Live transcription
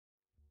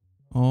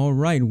All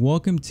right,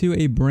 welcome to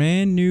a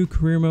brand new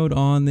career mode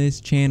on this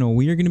channel.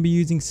 We are going to be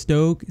using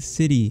Stoke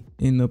City.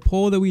 In the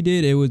poll that we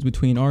did, it was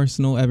between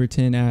Arsenal,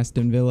 Everton,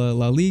 Aston Villa,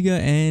 La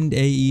Liga, and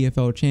a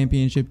EFL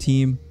Championship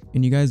team.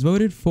 And you guys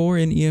voted for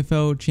an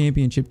EFL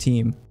Championship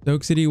team.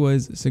 Stoke City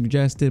was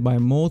suggested by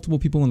multiple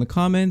people in the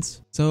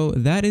comments. So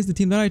that is the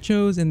team that I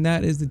chose, and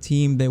that is the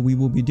team that we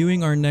will be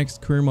doing our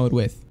next career mode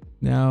with.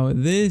 Now,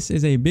 this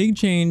is a big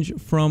change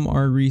from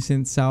our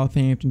recent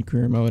Southampton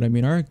career mode. I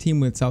mean, our team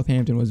with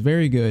Southampton was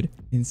very good.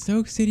 In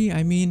Stoke City,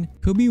 I mean,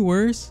 could be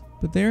worse,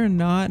 but they're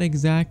not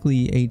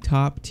exactly a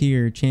top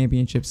tier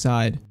championship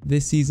side.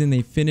 This season,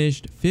 they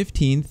finished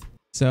 15th,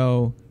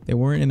 so they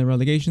weren't in the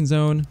relegation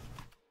zone,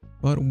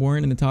 but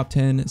weren't in the top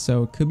 10,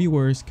 so could be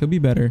worse, could be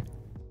better.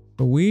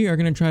 But we are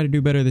going to try to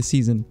do better this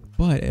season.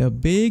 But a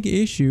big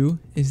issue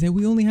is that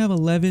we only have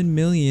 11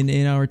 million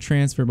in our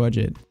transfer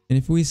budget. And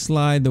if we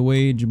slide the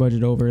wage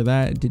budget over,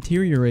 that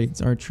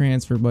deteriorates our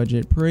transfer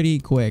budget pretty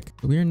quick.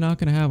 We're not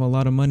going to have a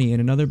lot of money.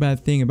 And another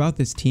bad thing about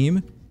this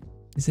team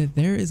is that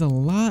there is a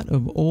lot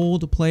of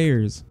old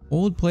players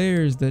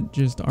that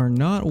just are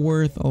not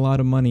worth a lot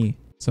of money.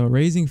 So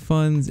raising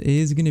funds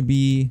is going to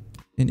be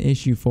an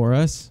issue for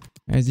us.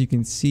 As you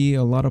can see,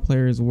 a lot of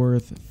players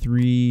worth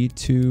 3,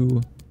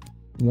 2,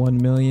 1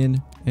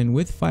 million. And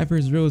with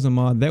Fifa's rules, a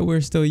mod that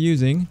we're still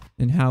using,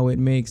 and how it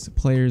makes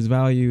players'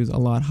 values a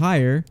lot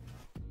higher,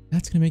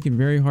 that's going to make it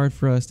very hard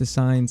for us to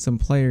sign some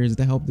players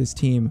to help this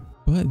team.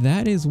 But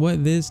that is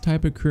what this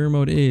type of career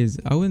mode is.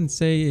 I wouldn't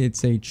say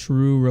it's a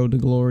true road to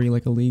glory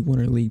like a League 1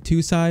 or League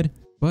 2 side,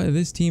 but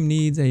this team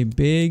needs a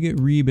big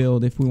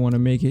rebuild if we want to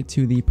make it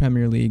to the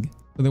Premier League.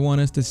 So they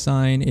want us to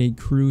sign a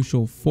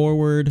crucial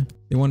forward.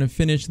 They want to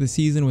finish the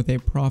season with a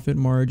profit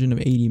margin of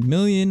 80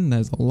 million.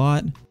 That's a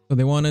lot. So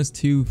they want us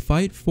to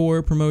fight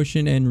for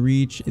promotion and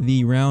reach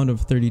the round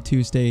of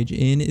 32 stage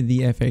in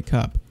the FA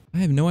Cup. I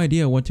have no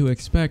idea what to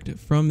expect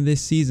from this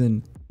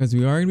season because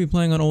we are going to be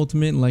playing on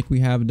Ultimate like we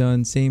have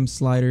done, same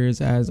sliders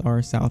as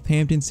our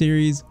Southampton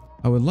series.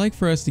 I would like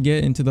for us to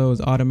get into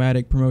those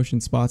automatic promotion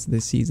spots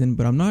this season,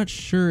 but I'm not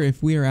sure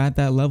if we are at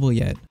that level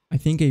yet. I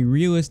think a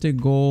realistic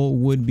goal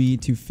would be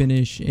to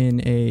finish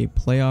in a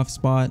playoff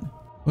spot.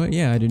 But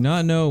yeah, I do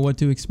not know what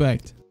to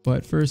expect.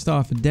 But first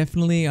off,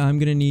 definitely I'm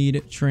going to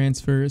need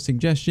transfer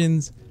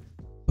suggestions.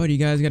 But you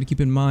guys got to keep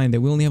in mind that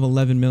we only have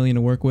 11 million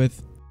to work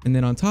with. And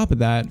then on top of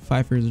that,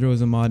 Fifa's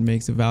Rosa mod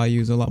makes the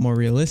values a lot more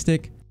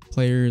realistic.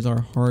 Players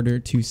are harder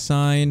to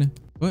sign.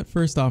 But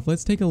first off,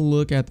 let's take a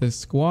look at the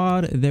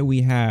squad that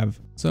we have.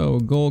 So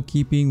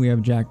goalkeeping, we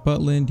have Jack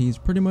Butland. He's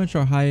pretty much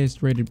our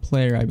highest rated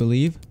player, I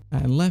believe.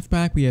 At left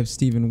back, we have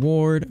Stephen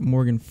Ward,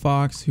 Morgan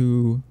Fox,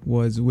 who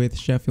was with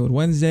Sheffield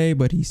Wednesday,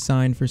 but he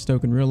signed for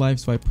Stoke in real life,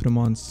 so I put him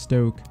on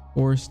Stoke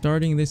for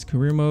starting this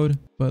career mode.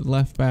 But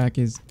left back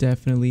is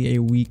definitely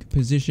a weak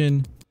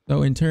position.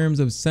 So in terms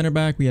of center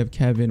back, we have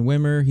Kevin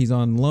Wimmer. He's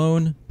on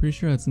loan. Pretty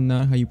sure that's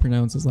not how you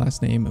pronounce his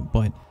last name,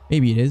 but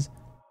maybe it is.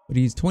 But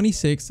he's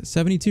 26,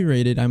 72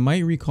 rated. I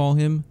might recall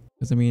him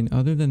because, I mean,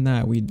 other than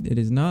that, it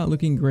is not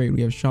looking great.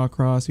 We have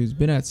Shawcross, who's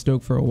been at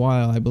Stoke for a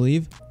while, I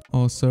believe.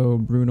 Also,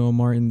 Bruno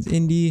Martins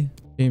Indy,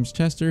 James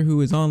Chester,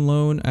 who is on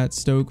loan at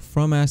Stoke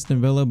from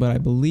Aston Villa, but I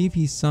believe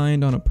he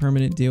signed on a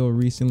permanent deal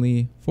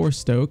recently for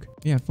Stoke.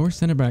 Yeah, for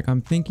center back,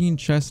 I'm thinking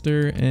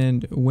Chester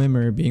and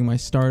Wimmer being my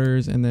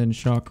starters, and then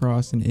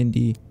Shawcross and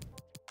Indy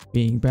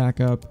being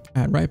backup.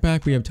 At right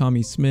back, we have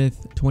Tommy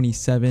Smith,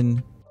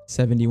 27,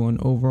 71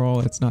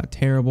 overall. It's not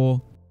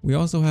terrible. We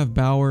also have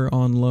Bauer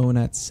on loan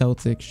at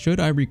Celtic. Should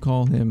I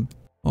recall him?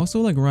 Also,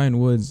 like Ryan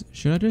Woods,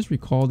 should I just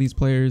recall these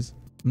players?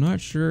 I'm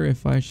not sure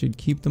if I should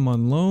keep them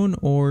on loan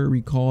or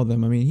recall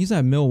them. I mean, he's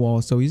at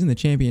Millwall, so he's in the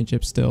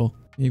championship still.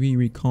 Maybe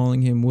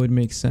recalling him would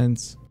make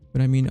sense.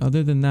 But I mean,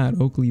 other than that,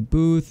 Oakley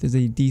Booth is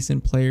a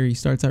decent player. He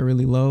starts out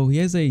really low. He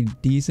has a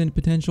decent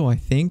potential, I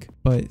think,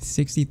 but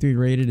 63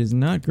 rated is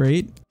not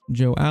great.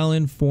 Joe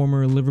Allen,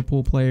 former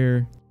Liverpool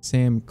player.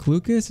 Sam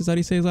Klukas, is that how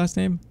you say his last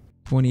name?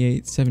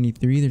 28,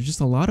 73. There's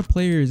just a lot of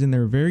players in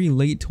their very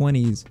late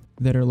 20s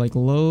that are like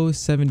low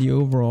 70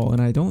 overall,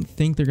 and I don't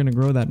think they're going to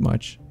grow that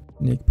much.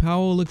 Nick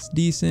Powell looks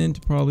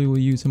decent. Probably will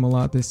use him a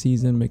lot this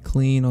season.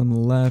 McLean on the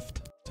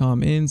left.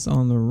 Tom Ince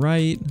on the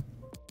right.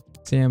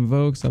 Sam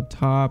Vokes up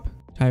top.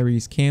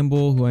 Tyrese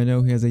Campbell, who I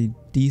know he has a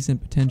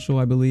decent potential,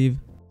 I believe.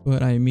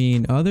 But I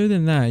mean, other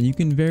than that, you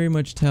can very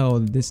much tell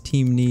that this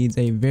team needs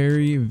a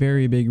very,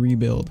 very big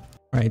rebuild.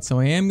 All right, so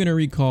I am going to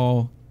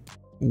recall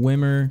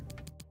Wimmer.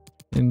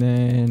 And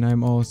then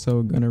I'm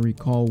also going to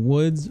recall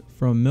Woods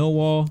from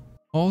Millwall.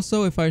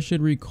 Also, if I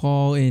should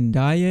recall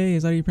Ndiaye,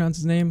 is that how you pronounce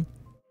his name?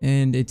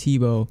 And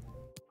Etibo.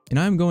 And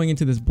I'm going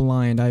into this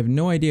blind. I have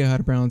no idea how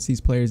to pronounce these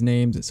players'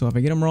 names, so if I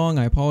get them wrong,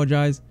 I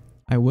apologize.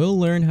 I will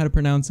learn how to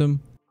pronounce them,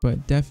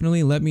 but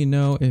definitely let me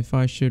know if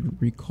I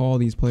should recall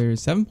these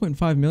players.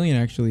 7.5 million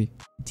actually.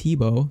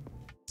 Etibo.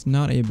 It's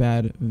not a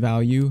bad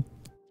value.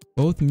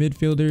 Both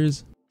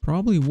midfielders.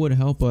 probably would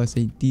help us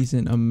a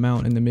decent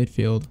amount in the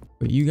midfield.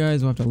 But you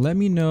guys will have to let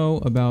me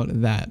know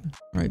about that.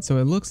 All right, so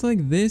it looks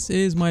like this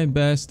is my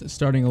best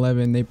starting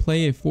 11. They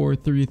play a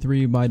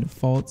 4-3-3 by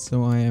default,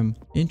 so I am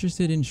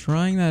interested in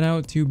trying that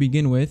out to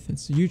begin with.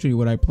 It's usually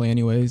what I play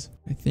anyways.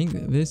 I think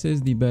this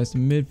is the best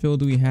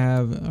midfield we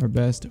have, our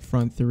best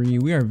front three.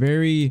 We are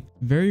very,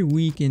 very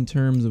weak in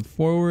terms of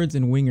forwards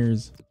and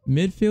wingers.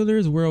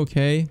 Midfielders, we're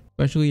okay,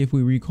 especially if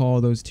we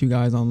recall those two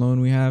guys on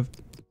loan we have.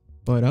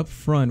 But up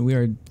front, we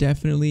are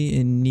definitely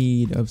in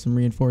need of some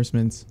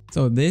reinforcements.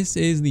 So this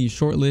is the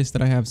short list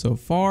that I have so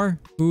far.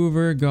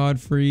 Hoover,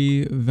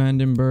 Godfrey,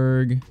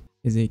 Vandenberg,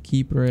 is a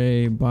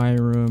Kipre,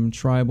 Byram,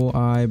 Tribal,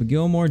 Ibe,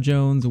 Gilmore,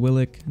 Jones,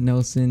 Willick,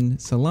 Nelson,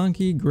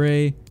 Solanke,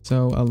 Gray.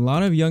 So a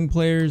lot of young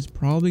players,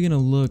 probably going to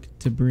look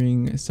to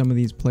bring some of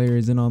these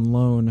players in on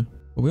loan.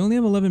 But we only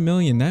have 11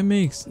 million. That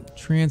makes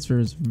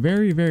transfers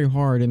very, very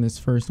hard in this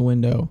first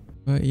window.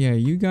 But yeah,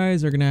 you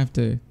guys are going to have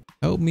to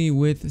help me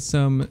with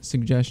some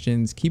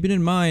suggestions. Keep it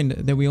in mind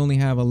that we only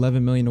have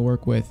 11 million to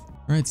work with.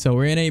 All right, so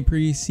we're in a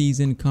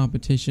preseason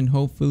competition.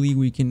 Hopefully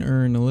we can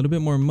earn a little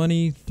bit more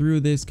money through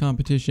this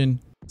competition.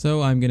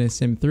 So I'm going to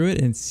sim through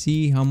it and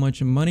see how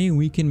much money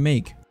we can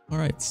make. All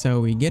right,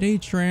 so we get a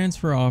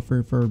transfer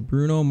offer for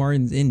Bruno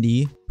Martins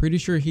Indy. Pretty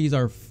sure he's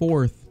our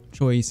 4th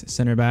choice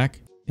center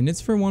back. And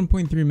it's for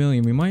 1.3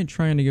 million. We might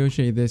try and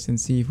negotiate this and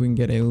see if we can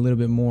get a little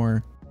bit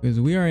more, because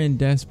we are in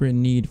desperate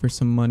need for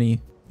some money.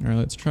 All right,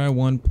 let's try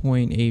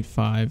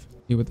 1.85.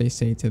 See what they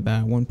say to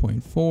that.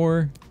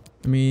 1.4.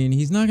 I mean,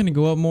 he's not going to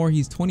go up more.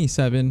 He's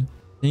 27.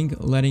 I think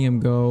letting him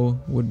go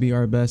would be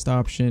our best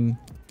option.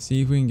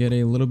 See if we can get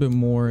a little bit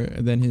more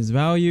than his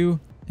value.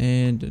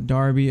 And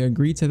Darby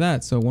agreed to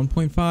that. So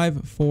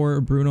 1.5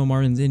 for Bruno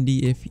Martins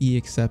Indy if he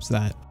accepts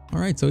that. All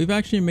right, so we've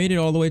actually made it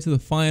all the way to the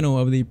final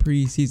of the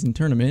preseason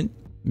tournament.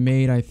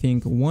 Made, I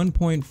think,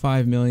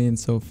 1.5 million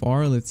so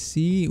far. Let's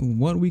see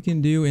what we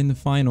can do in the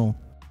final.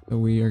 So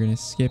we are going to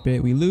skip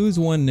it. We lose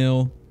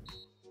 1-0.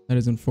 That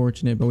is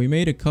unfortunate, but we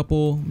made a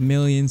couple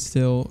million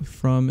still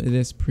from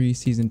this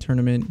preseason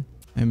tournament.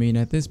 I mean,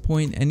 at this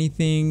point,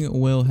 anything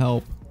will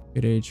help.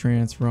 Get a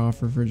transfer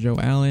offer for Joe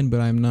Allen,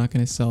 but I'm not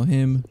going to sell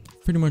him.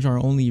 Pretty much our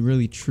only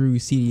really true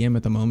CDM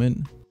at the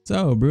moment.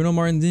 So Bruno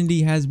Martins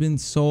Indy has been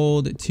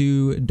sold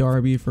to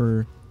Derby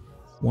for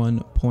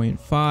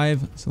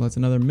 1.5. So that's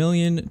another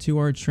million to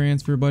our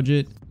transfer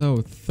budget. So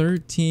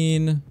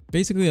 13,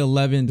 basically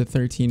 11 to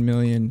 13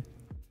 million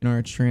in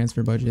our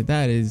transfer budget.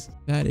 That is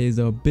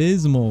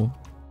abysmal.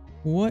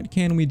 What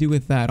can we do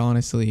with that,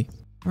 honestly?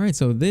 All right,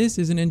 so this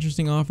is an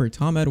interesting offer.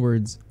 Tom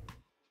Edwards,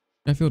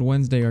 Sheffield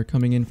Wednesday are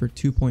coming in for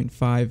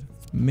 2.5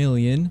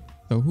 million.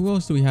 So who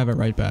else do we have at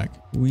right back?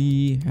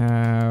 We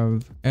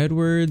have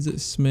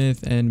Edwards,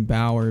 Smith, and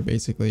Bauer,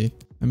 basically.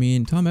 I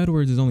mean, Tom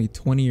Edwards is only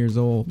 20 years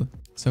old,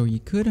 so he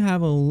could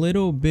have a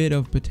little bit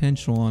of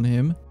potential on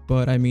him.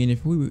 But I mean,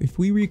 if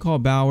we recall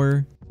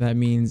Bauer, that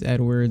means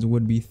Edwards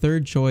would be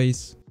 3rd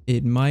choice.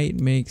 It might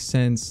make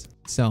sense to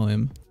sell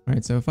him. All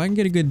right, so if I can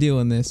get a good deal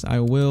in this, I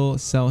will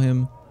sell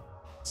him.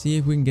 See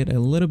if we can get a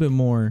little bit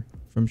more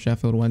from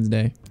Sheffield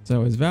Wednesday.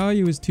 So his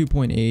value is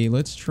 2.8.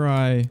 Let's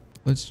try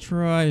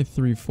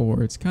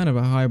 3.4. It's kind of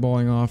a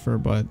high-balling offer,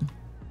 but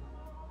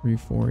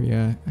 3.4,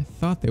 yeah. I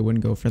thought they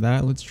wouldn't go for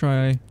that. Let's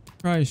try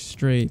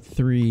straight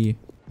 3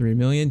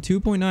 million.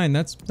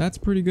 2.9. That's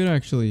pretty good,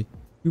 actually.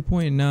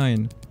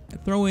 2.9.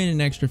 Throw in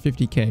an extra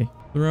 50k.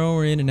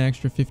 Throw in an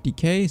extra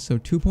 50k, so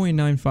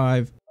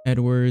 2.95.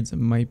 Edwards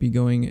might be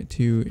going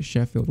to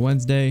Sheffield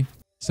Wednesday.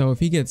 So if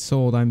he gets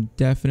sold, I'm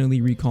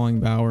definitely recalling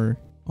Bauer.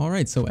 All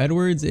right, so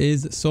Edwards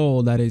is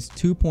sold. That is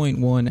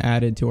 2.1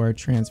 added to our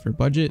transfer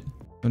budget.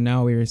 So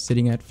now we are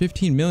sitting at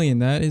 15 million.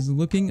 That is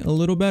looking a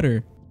little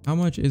better. How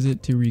much is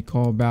it to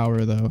recall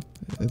Bauer, though?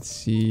 Let's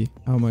see.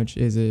 How much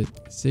is it?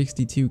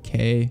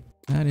 62k.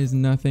 That is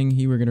nothing.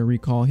 We're going to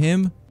recall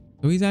him.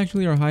 So he's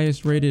actually our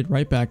highest rated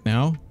right back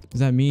now. Does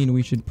that mean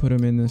we should put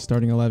him in the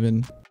starting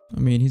 11? I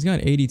mean, he's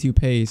got 82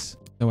 pace,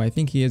 so I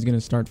think he is going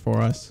to start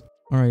for us.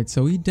 All right,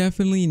 so we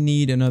definitely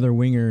need another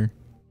winger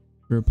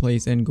to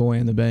replace Ngoy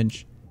on the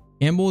bench.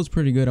 Campbell is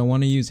pretty good. I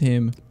want to use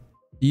him.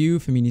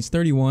 Youth, I mean, he's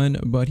 31,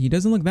 but he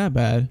doesn't look that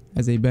bad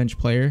as a bench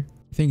player.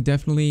 I think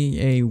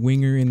definitely a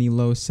winger in the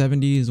low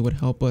 70s would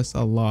help us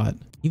a lot.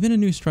 Even a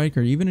new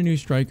striker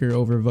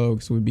over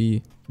Vokes would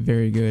be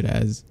very good.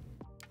 As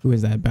who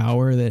is that?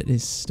 Bauer that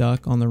is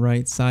stuck on the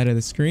right side of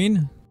the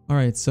screen. All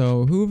right,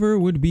 so Hoover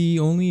would be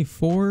only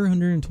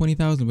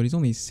 420,000, but he's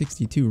only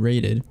 62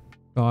 rated.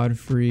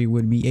 Godfrey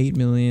would be 8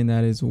 million.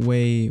 That is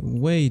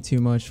way too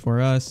much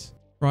for us.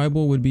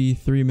 Tribal would be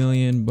 3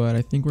 million, but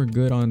I think we're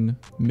good on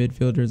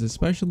midfielders,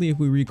 especially if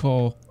we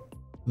recall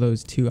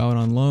those two out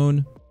on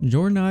loan.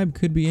 Jordan Ibe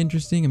could be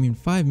interesting. I mean,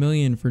 5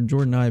 million for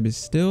Jordan Ibe is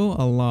still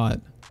a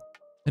lot.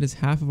 That is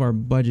half of our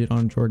budget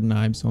on Jordan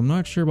Ibe, so I'm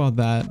not sure about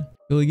that.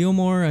 Billy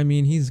Gilmore, I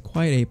mean, he's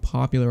quite a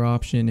popular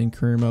option in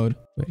career mode,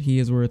 but he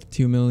is worth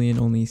 2 million,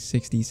 only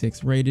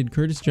 66 rated.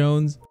 Curtis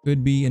Jones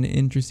could be an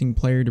interesting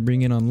player to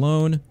bring in on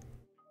loan.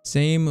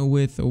 Same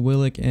with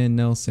Willick and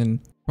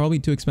Nelson. Probably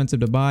too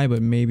expensive to buy,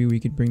 but maybe we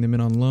could bring them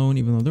in on loan,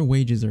 even though their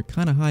wages are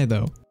kind of high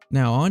though.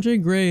 Now, Andre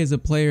Gray is a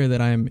player that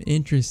I'm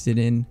interested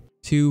in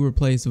to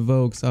replace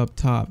Vokes up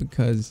top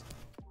because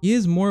he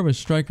is more of a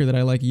striker that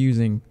I like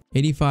using.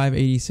 85,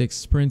 86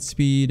 sprint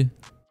speed,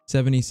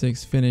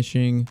 76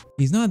 finishing.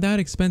 He's not that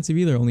expensive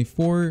either, only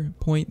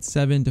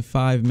 4.7 to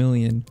 5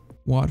 million.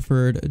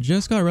 Watford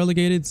just got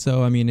relegated,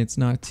 so I mean, it's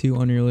not too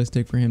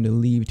unrealistic for him to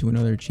leave to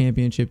another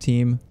championship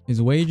team.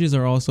 His wages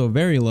are also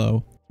very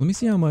low. Let me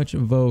see how much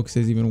Vokes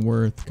is even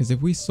worth, because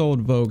if we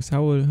sold Vokes,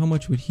 how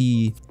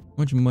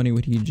much money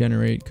would he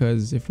generate?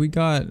 Because if we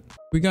got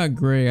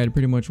Gray, I'd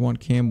pretty much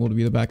want Campbell to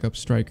be the backup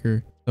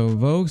striker. So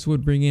Vokes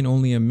would bring in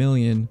only 1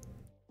 million,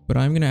 but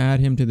I'm gonna add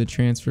him to the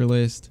transfer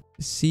list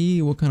to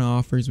see what kind of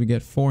offers we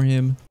get for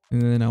him,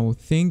 and then I will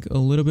think a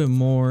little bit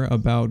more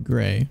about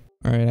Gray.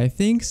 All right, I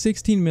think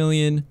 16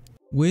 million.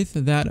 With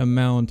that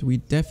amount, we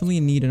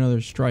definitely need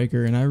another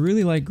striker, and I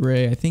really like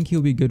Gray. I think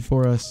he'll be good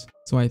for us.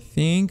 So I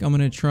think I'm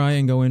gonna try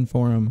and go in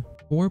for him.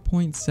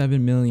 4.7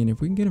 million.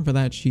 If we can get him for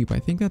that cheap, I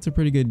think that's a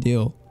pretty good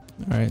deal.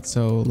 All right,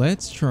 so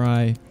let's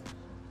try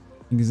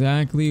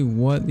exactly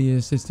what the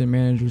assistant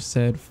manager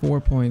said.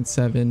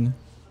 4.7,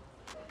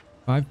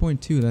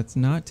 5.2. That's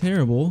not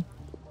terrible.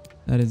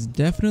 That is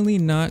definitely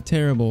not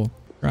terrible.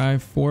 Try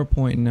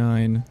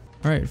 4.9.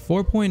 All right,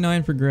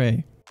 4.9 for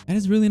Gray. That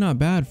is really not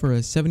bad for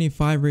a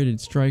 75 rated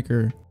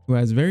striker who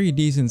has very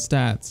decent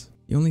stats.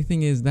 The only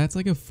thing is that's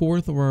like a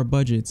fourth of our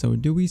budget. So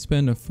do we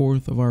spend a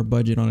fourth of our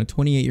budget on a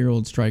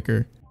 28-year-old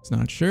striker? It's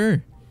not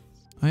sure.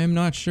 I am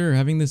not sure.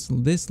 Having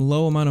this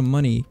low amount of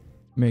money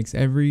makes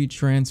every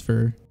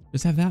transfer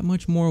just have that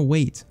much more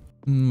weight.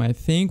 I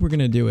think we're going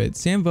to do it.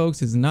 Sam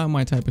Vokes is not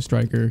my type of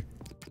striker,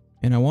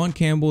 and I want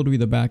Campbell to be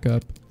the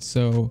backup.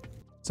 So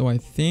I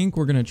think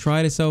we're going to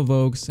try to sell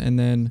Vokes, and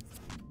then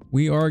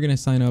we are going to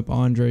sign up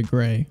Andre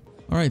Gray.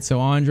 All right, so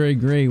Andre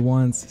Gray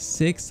wants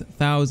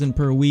 6,000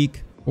 per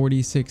week,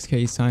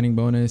 46K signing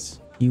bonus.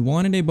 He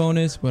wanted a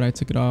bonus, but I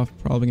took it off.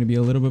 Probably going to be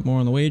a little bit more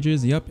on the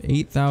wages. Yep,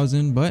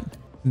 8,000, but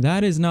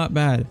that is not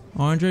bad.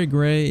 Andre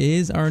Gray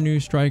is our new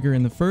striker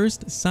in the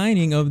first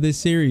signing of this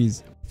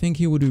series. I think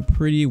he will do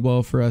pretty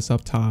well for us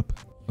up top.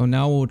 So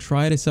now we'll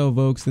try to sell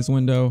Vokes this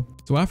window.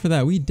 So after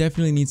that, we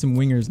definitely need some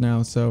wingers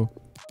now. So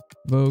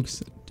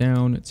Vokes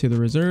down to the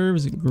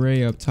reserves,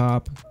 Gray up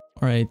top.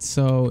 All right,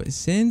 so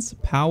since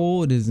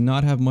Powell does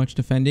not have much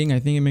defending,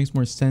 I think it makes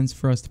more sense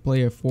for us to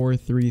play a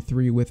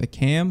 4-3-3 with a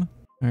cam.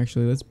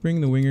 Actually, let's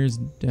bring the wingers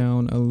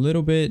down a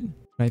little bit.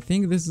 I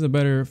think this is a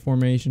better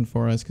formation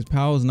for us because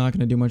Powell's not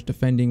going to do much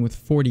defending with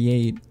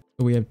 48.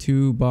 So we have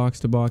two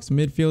box-to-box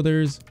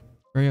midfielders.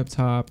 Gray up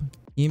top.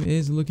 Team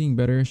is looking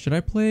better. Should I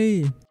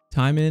play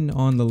Timon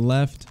on the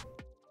left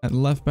at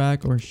left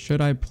back, or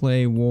should I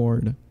play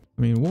Ward?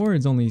 I mean,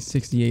 Ward's only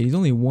 68. He's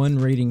only one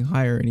rating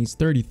higher, and he's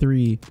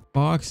 33.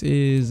 Fox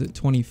is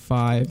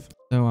 25.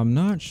 So I'm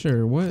not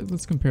sure.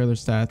 Let's compare their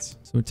stats.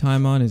 So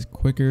Timon is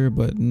quicker,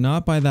 but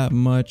not by that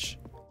much.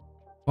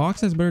 Fox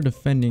has better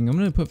defending. I'm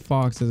going to put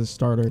Fox as a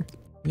starter.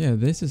 Yeah,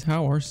 this is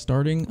how our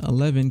starting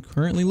 11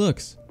 currently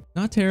looks.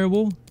 Not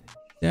terrible.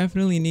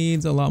 Definitely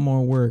needs a lot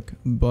more work,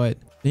 but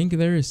I think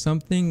there is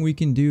something we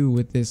can do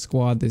with this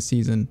squad this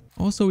season.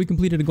 Also, we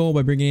completed a goal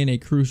by bringing in a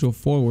crucial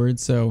forward,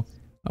 so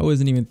I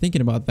wasn't even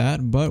thinking about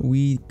that, but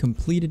we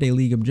completed a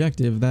league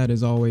objective. That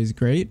is always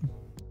great.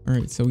 All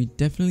right, so we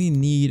definitely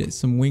need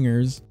some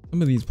wingers.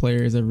 Some of these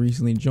players have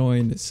recently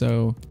joined,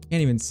 so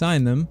can't even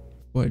sign them.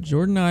 But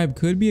Jordan Ibe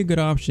could be a good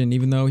option,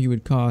 even though he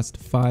would cost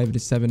 5 to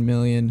 7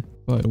 million.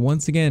 But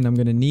once again, I'm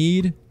going to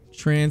need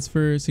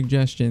transfer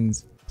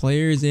suggestions.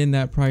 Players in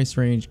that price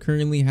range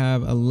currently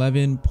have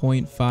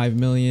 11.5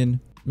 million.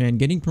 Man,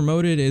 getting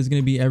promoted is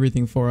going to be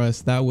everything for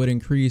us. That would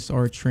increase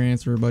our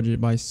transfer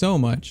budget by so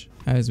much.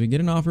 As we get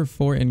an offer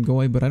for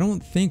Ngoy, but I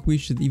don't think we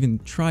should even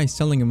try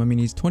selling him. I mean,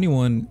 he's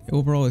 21,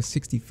 overall is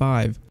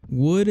 65.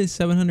 Would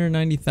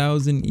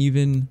 790,000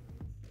 even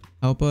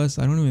help us?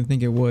 I don't even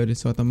think it would.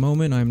 So at the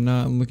moment, I'm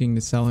not looking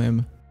to sell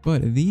him.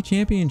 But the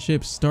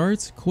championship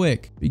starts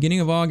quick. Beginning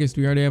of August,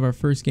 we already have our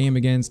first game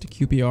against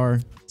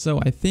QPR. So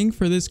I think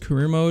for this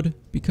career mode,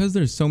 because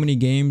there's so many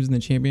games in the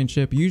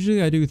championship,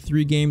 usually I do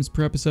 3 games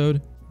per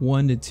episode,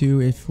 1 to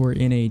 2 if we're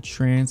in a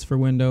transfer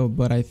window.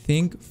 But I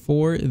think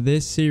for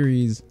this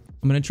series,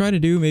 I'm going to try to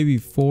do maybe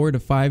 4 to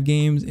 5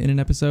 games in an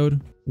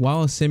episode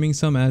while simming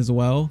some as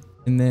well.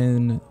 And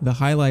then the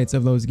highlights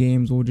of those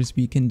games will just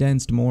be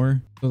condensed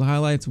more. So the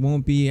highlights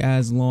won't be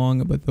as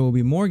long, but there will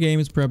be more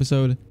games per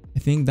episode. I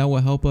think that will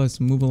help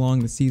us move along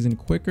the season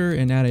quicker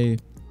and at a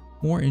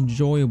more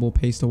enjoyable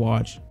pace to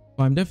watch.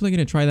 So I'm definitely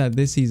going to try that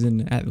this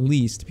season at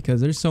least, because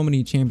there's so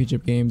many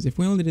championship games. If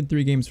we only did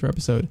 3 games per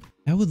episode,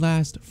 that would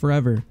last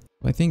forever.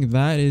 So I think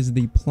that is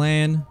the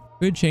plan.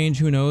 Could change,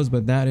 who knows,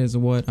 but that is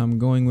what I'm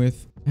going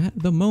with at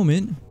the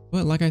moment.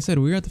 But like I said,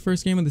 we're at the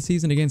first game of the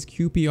season against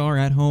QPR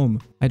at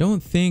home. I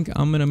don't think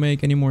I'm going to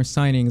make any more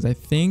signings. I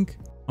think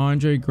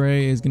Andre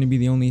Gray is going to be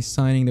the only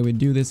signing that we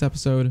do this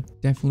episode.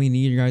 Definitely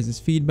need your guys'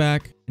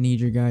 feedback. I need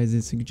your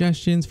guys'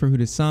 suggestions for who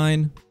to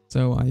sign.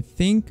 So I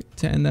think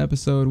to end the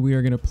episode, we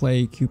are going to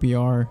play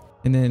QPR.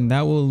 And then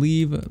that will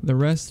leave the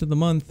rest of the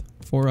month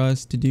for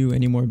us to do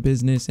any more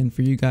business and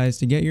for you guys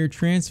to get your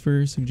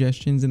transfer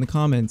suggestions in the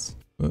comments.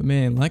 But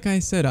man, like I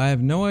said, I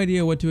have no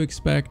idea what to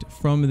expect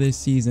from this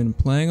season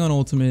playing on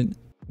Ultimate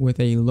with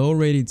a low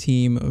rated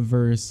team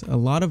versus a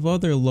lot of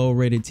other low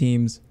rated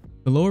teams.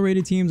 The lower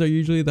rated teams are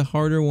usually the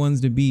harder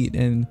ones to beat,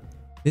 and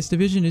this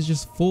division is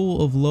just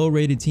full of low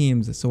rated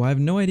teams, so I have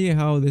no idea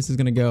how this is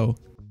going to go.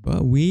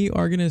 But we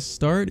are going to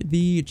start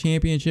the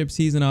championship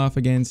season off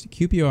against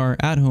QPR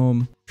at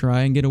home,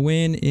 try and get a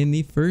win in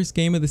the first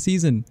game of the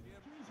season.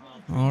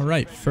 All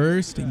right,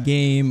 first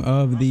game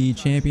of the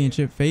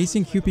championship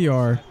facing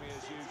QPR.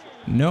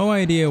 No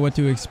idea what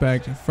to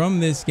expect from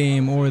this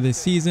game or this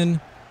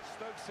season,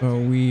 but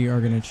we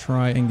are going to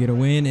try and get a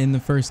win in the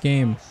first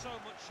game.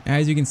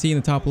 As you can see in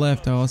the top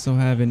left, I also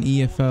have an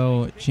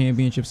EFL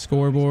Championship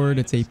scoreboard.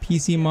 It's a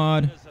PC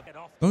mod.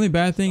 The only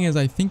bad thing is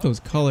I think those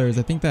colors,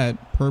 I think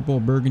that purple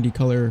burgundy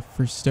color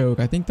for Stoke,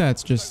 I think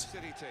that's just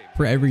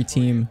for every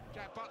team.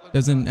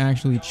 Doesn't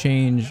actually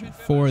change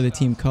for the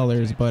team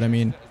colors, but I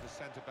mean,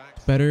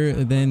 it's better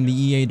than the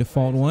EA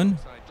default one.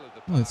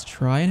 Let's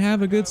try and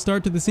have a good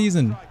start to the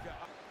season.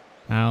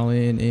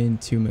 Allen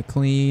into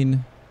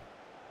McLean.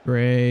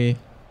 Gray.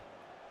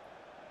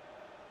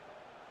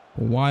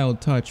 A wild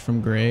touch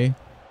from Gray.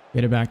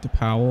 Get it back to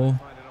Powell.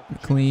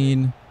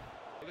 McLean.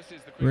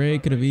 Gray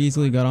could have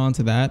easily got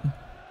onto that.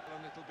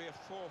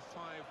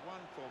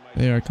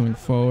 They are coming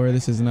forward.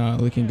 This is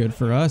not looking good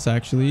for us,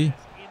 actually.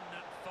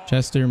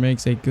 Chester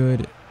makes a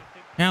good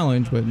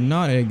challenge, but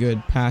not a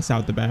good pass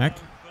out the back.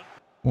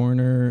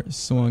 Corner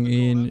swung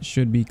in,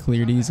 should be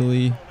cleared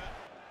easily.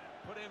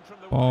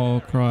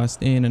 Ball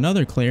crossed in,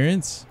 another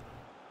clearance.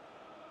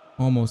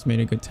 Almost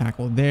made a good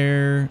tackle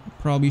there.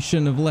 Probably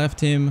shouldn't have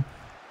left him.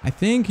 I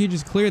think he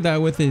just cleared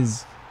that with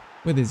his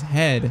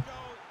head.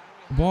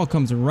 The ball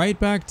comes right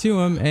back to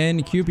him,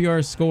 and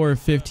QPR score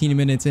 15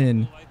 minutes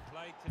in.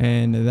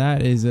 And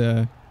that is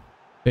a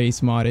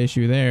base mod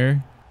issue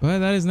there. But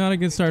that is not a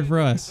good start for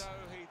us.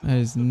 That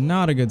is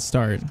not a good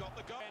start.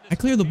 I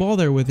cleared the ball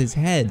there with his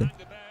head, and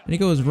he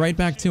goes right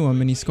back to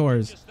him and he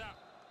scores.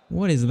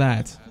 What is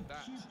that?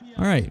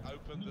 Alright,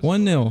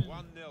 1-0.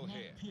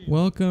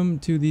 Welcome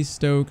to the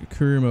Stoke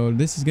career mode.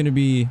 This is going to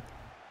be...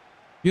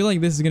 I feel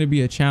like this is going to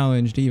be a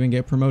challenge to even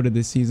get promoted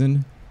this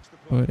season.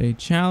 But a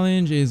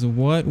challenge is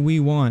what we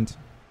want.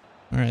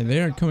 Alright,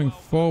 they are coming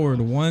forward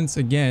once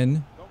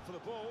again.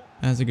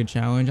 That's a good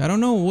challenge. I don't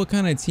know what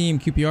kind of team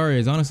QPR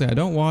is. Honestly, I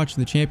don't watch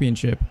the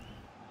championship.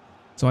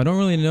 So I don't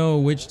really know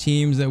which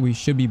teams that we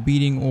should be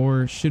beating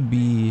or should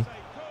be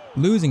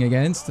losing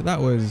against. That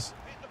was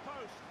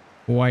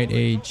quite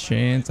a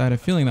chance. I had a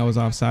feeling that was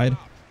offside.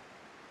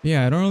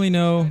 Yeah, I don't really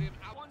know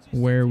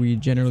where we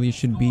generally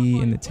should be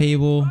in the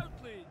table.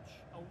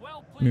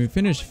 I mean, we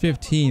finished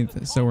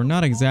 15th, so we're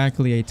not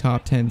exactly a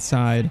top 10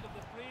 side.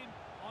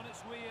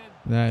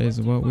 That is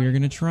what we're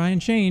going to try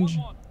and change.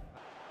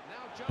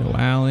 So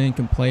Allen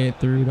can play it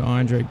through to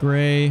Andre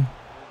Gray.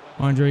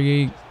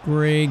 Andre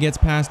Gray gets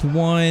past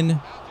one.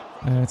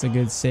 That's a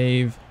good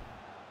save.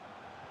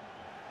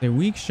 A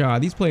weak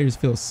shot. These players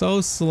feel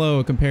so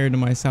slow compared to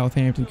my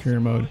Southampton career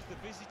mode.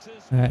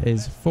 That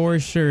is for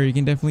sure. You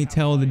can definitely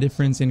tell the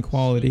difference in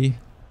quality.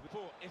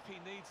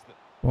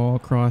 Ball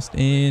crossed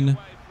in.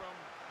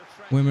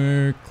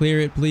 Wimmer, clear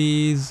it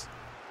please.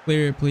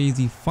 Clear it please.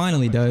 He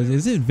finally does.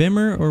 Is it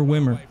Vimmer or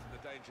Wimmer?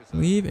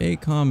 Leave a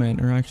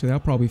comment, or actually I'll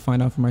probably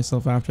find out for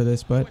myself after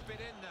this, but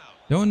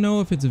don't know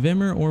if it's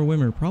Vimmer or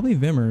Wimmer. Probably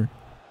Vimmer.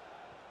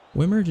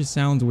 Wimmer just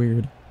sounds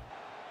weird.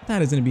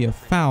 That is going to be a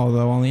foul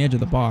though on the edge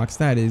of the box.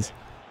 That is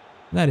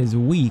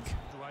weak.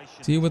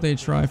 See what they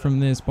try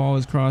from this. Ball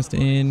is crossed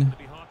in.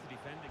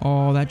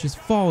 Oh, that just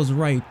falls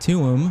right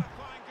to him.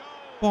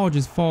 Ball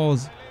just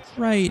falls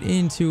right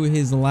into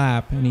his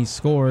lap and he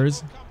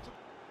scores.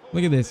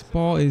 Look at this.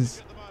 Ball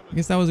is... I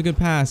guess that was a good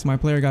pass. My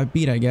player got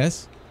beat, I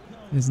guess.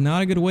 It's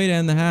not a good way to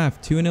end the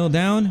half. 2-0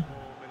 down.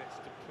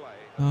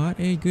 Not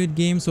a good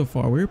game so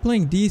far. We're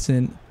playing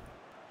decent.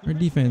 Our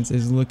defense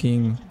is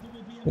looking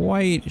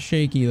quite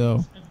shaky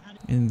though.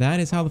 And that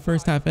is how the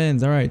first half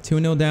ends. Alright,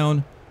 2-0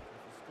 down.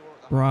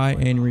 Try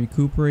and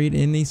recuperate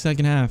in the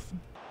second half.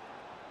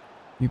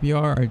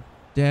 QPR are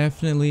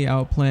definitely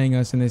outplaying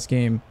us in this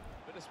game.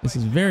 This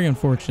is very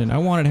unfortunate. I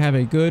wanted to have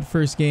a good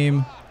first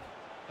game.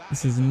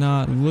 This is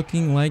not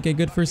looking like a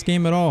good first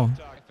game at all.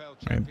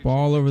 Alright,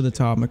 ball over the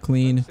top.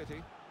 McLean,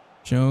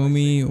 show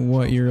me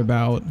what you're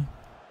about.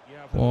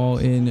 Ball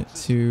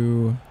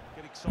into...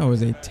 That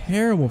was a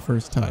terrible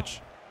first touch.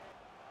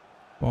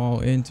 Ball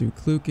into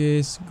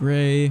Klukas.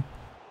 Gray.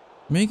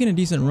 Making a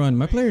decent run.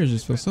 My players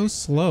just feel so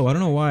slow. I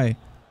don't know why.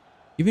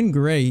 Even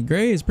Gray.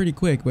 Gray is pretty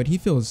quick, but he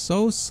feels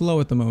so slow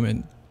at the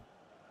moment.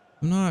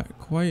 I'm not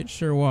quite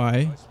sure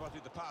why.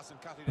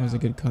 That was a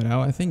good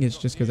cutout. I think it's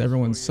just because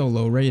everyone's so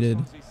low rated.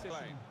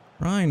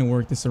 Trying to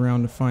work this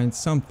around to find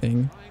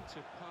something.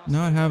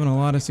 Not having a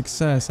lot of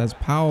success as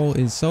Powell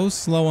is so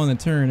slow on the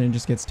turn and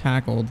just gets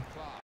tackled.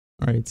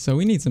 Alright, so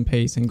we need some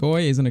pace, and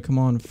Goy is going to come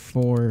on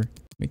for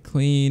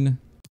McLean.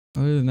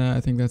 Other than that,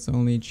 I think that's the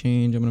only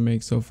change I'm going to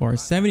make so far.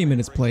 70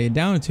 minutes played,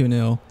 down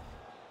 2-0.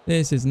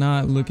 This is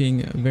not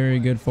looking very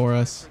good for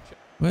us.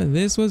 But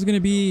this was going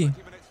to be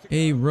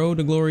a Road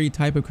to Glory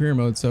type of career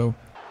mode. So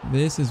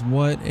this is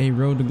what a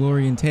Road to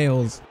Glory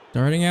entails.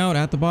 Starting out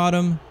at the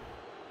bottom,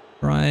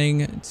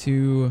 trying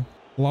to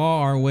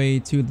claw our way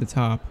to the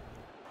top.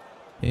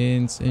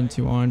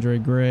 Into Andre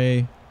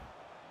Gray.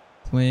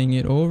 Playing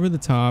it over the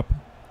top.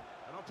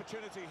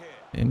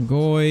 And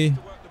Goy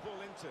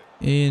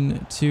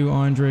into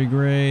Andre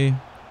Gray.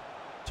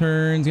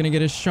 Turns, gonna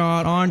get a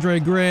shot. Andre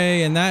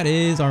Gray, and that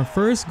is our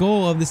first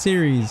goal of the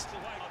series.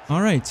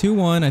 All right,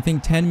 2-1. I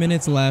think 10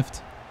 minutes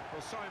left.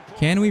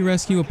 Can we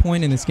rescue a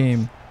point in this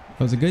game?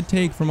 That was a good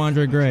take from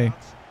Andre Gray.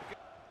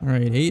 All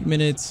right, 8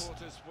 minutes.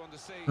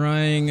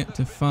 Trying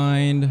to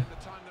find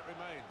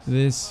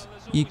this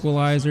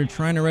equalizer.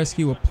 Trying to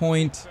rescue a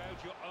point.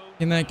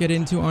 Can that get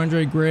into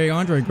Andre Gray?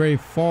 Andre Gray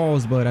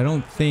falls, but I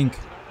don't think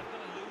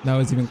that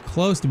was even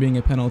close to being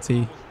a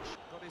penalty.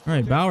 All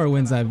right, Bauer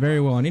wins that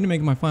very well. I need to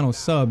make my final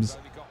subs,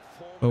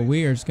 but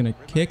we are just going to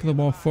kick the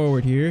ball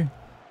forward here.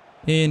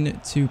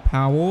 Into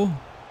Powell.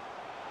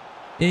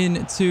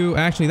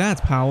 Actually,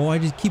 that's Powell. I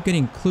just keep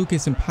getting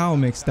Klukas and Powell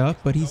mixed up,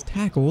 but he's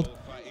tackled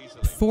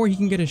before he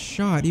can get a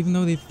shot, even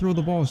though they throw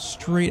the ball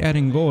straight at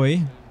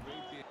Ngoy.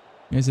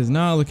 This is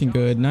not looking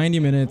good. 90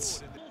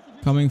 minutes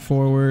coming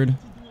forward.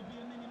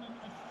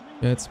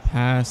 Gets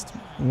past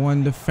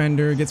one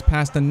defender, gets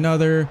past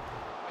another.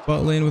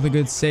 Butlin with a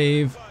good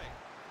save.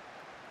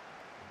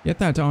 Get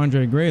that to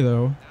Andre Gray,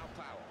 though.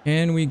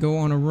 And we go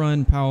on a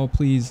run. Powell,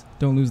 please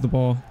don't lose the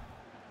ball.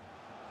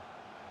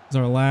 It's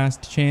our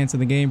last chance of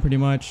the game, pretty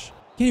much.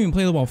 Can't even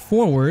play the ball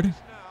forward.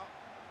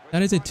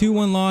 That is a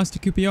 2-1 loss to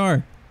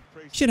QPR.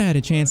 Should have had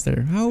a chance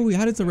there. How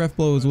does the ref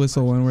blow his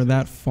whistle when we're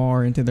that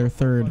far into their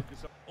third?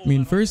 I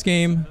mean, first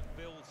game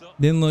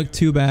didn't look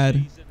too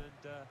bad.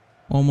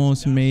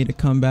 Almost made a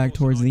comeback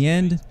towards the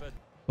end.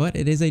 But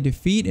it is a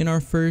defeat in our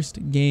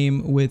first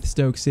game with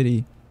Stoke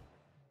City.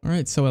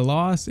 Alright, so a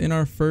loss in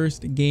our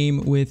first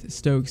game with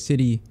Stoke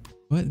City.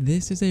 But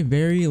this is a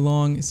very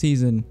long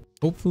season.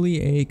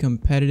 Hopefully a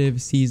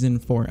competitive season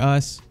for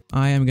us.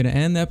 I am going to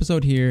end the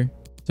episode here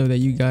so that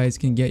you guys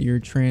can get your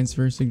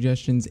transfer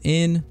suggestions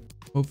in.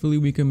 Hopefully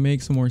we can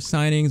make some more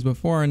signings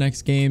before our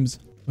next games.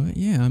 But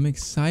yeah, I'm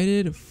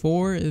excited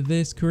for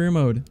this career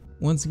mode.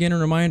 Once again, a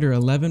reminder,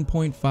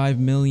 11.5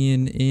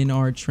 million in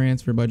our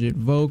transfer budget.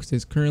 Vokes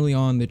is currently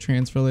on the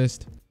transfer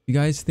list. If you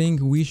guys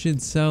think we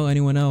should sell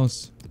anyone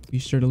else, be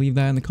sure to leave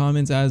that in the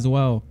comments as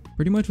well.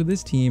 Pretty much with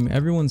this team,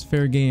 everyone's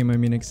fair game. I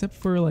mean, except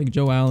for like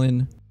Joe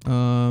Allen,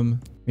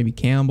 maybe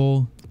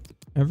Campbell.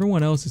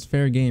 Everyone else is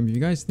fair game. If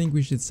you guys think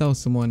we should sell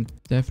someone,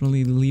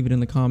 definitely leave it in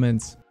the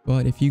comments.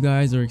 But if you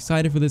guys are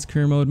excited for this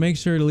career mode, make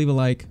sure to leave a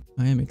like.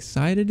 I am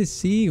excited to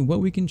see what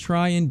we can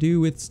try and do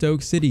with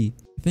Stoke City.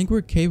 I think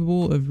we're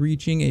capable of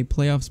reaching a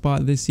playoff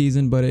spot this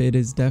season, but it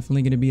is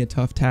definitely going to be a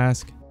tough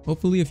task.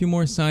 Hopefully a few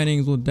more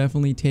signings will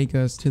definitely take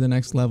us to the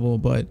next level,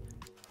 but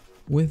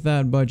with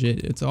that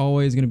budget, it's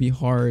always going to be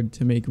hard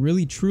to make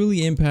really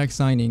truly impact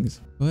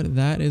signings. But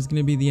that is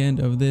going to be the end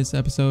of this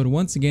episode.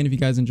 Once again, if you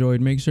guys enjoyed,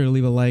 make sure to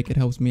leave a like. It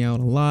helps me out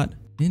a lot.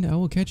 And I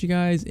will catch you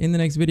guys in the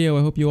next video.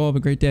 I hope you all have a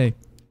great day.